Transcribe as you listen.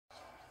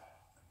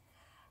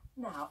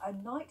Now, a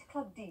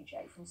nightclub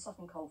DJ from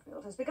Sutton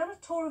Coldfield has begun a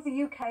tour of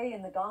the UK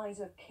in the guise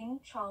of King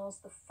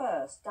Charles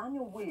I.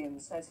 Daniel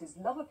Williams says his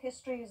love of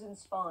history has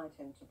inspired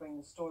him to bring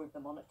the story of the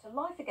monarch to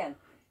life again,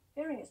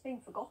 fearing it's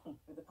being forgotten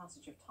with the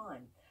passage of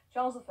time.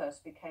 Charles I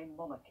became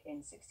monarch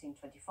in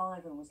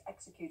 1625 and was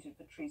executed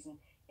for treason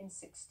in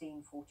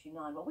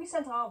 1649. Well, we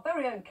sent our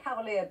very own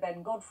Cavalier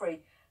Ben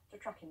Godfrey to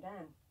track him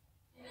down.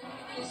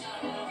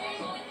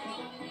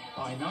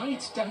 By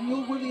night,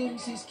 Daniel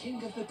Williams is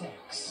king of the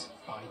decks.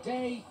 By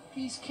day,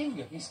 he's king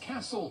of his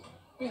castle.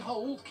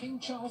 Behold King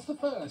Charles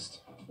I,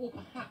 or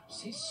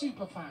perhaps his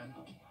superfan.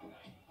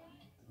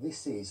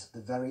 This is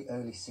the very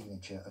early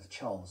signature of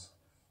Charles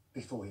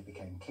before he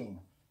became king.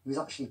 He was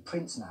actually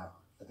prince now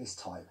at this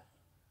time,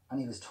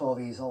 and he was 12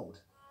 years old.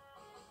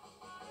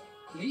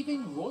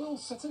 Leaving Royal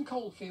Sutton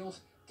Coldfield,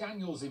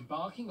 Daniel's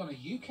embarking on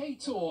a UK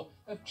tour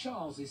of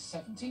Charles's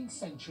 17th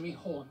century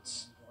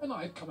haunts, and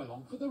I've come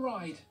along for the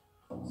ride.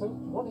 So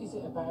what is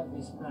it about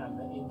this man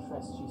that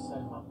interests you so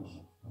much?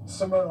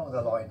 Somewhere along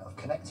the line, I've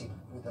connected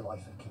with the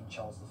life of King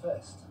Charles I.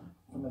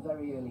 From a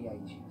very early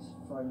age, he was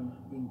thrown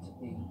into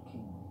being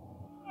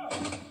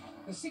king.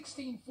 The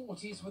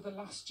 1640s were the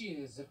last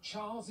years of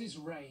Charles's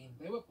reign.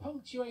 They were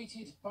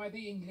punctuated by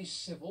the English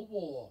Civil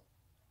War.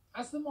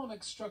 As the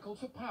monarch struggled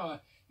for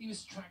power, he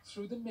was tracked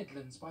through the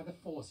Midlands by the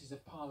forces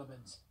of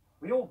Parliament.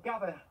 We all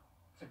gather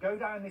to go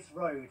down this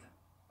road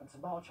and to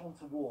march on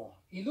to war.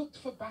 He looked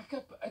for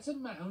backup at a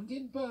mound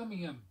in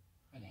Birmingham,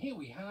 and here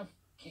we have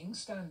King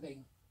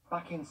standing.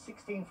 Back in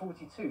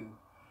 1642,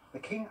 the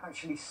king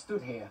actually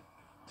stood here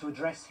to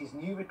address his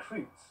new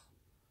recruits.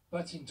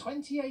 But in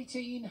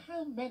 2018,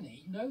 how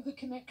many know the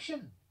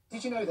connection?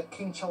 Did you know that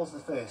King Charles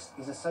I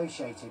is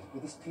associated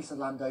with this piece of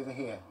land over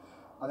here,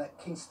 and that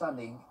King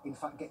Standing in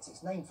fact gets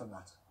its name from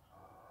that?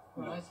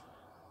 Right.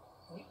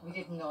 We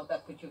didn't know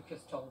that, but you've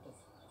just told us.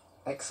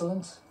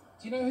 Excellent.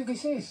 Do you know who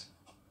this is?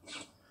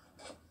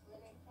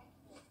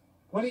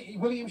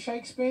 William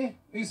Shakespeare?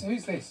 Who's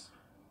this?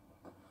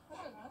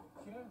 I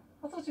don't know.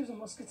 I thought he was a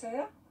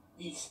musketeer.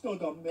 He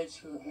stood on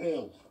Mitchell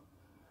Hill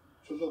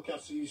to look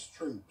after his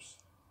troops.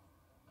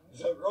 Is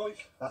that right?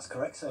 That's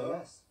correct, sir,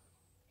 yes.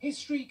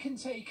 History can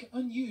take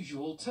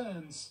unusual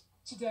turns.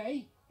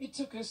 Today, it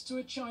took us to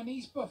a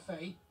Chinese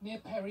buffet near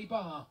Perry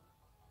Bar.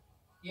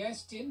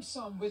 Yes, dim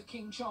sum with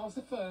King Charles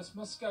I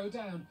must go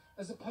down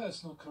as a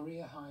personal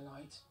career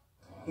highlight.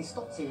 He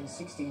stopped here in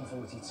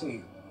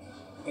 1642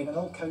 in an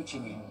old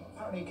coaching inn.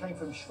 Apparently he came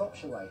from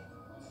Shropshire way.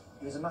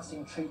 He was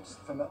amassing troops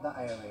from that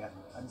area,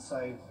 and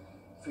so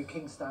through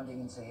King Standing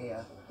into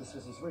here, this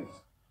was his route.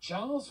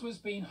 Charles was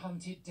being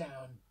hunted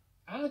down.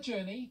 Our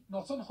journey,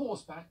 not on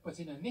horseback but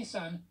in a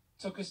Nissan,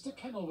 took us to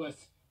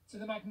Kenilworth, to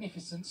the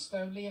magnificent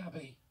Stoneleigh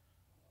Abbey.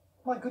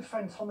 My good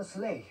friend Thomas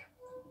Lee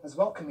has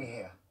welcomed me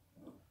here.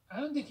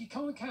 And if you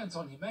can't count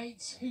on your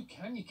mates, who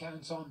can you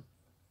count on?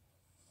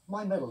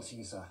 My medal to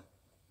you, sir.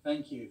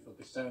 Thank you for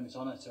bestowing this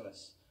honour to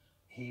us.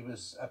 He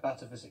was about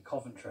to visit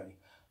Coventry,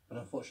 but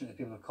unfortunately the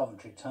people of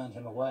Coventry turned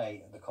him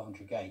away at the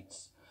Coventry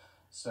gates.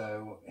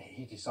 So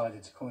he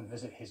decided to come and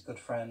visit his good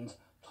friend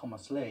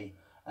Thomas Lee,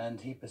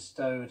 and he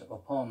bestowed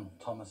upon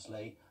Thomas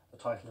Lee the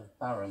title of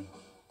Baron.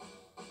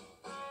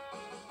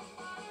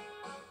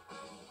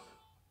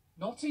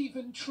 Not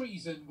even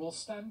treason will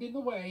stand in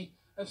the way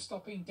of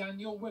stopping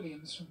Daniel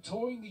Williams from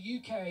touring the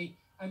UK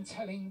and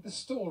telling the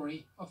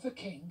story of the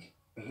King.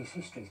 His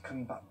history is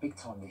coming back big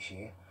time this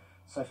year,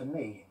 so for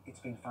me it's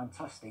been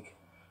fantastic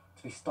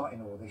to be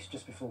starting all this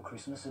just before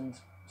Christmas and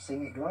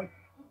seeing it grow.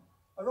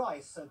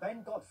 Arise, Sir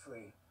Ben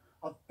Godfrey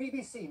of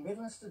BBC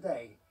Midlands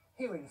Today,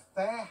 here in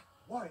fair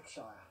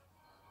Warwickshire.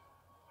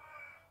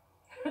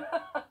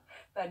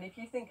 Ben, if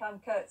you think I'm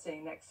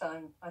curtsying next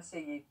time I see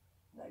you,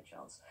 no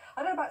chance.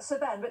 I don't know about Sir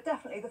Ben, but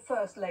definitely the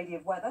First Lady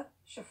of Weather,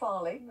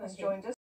 Shafali, has joined us.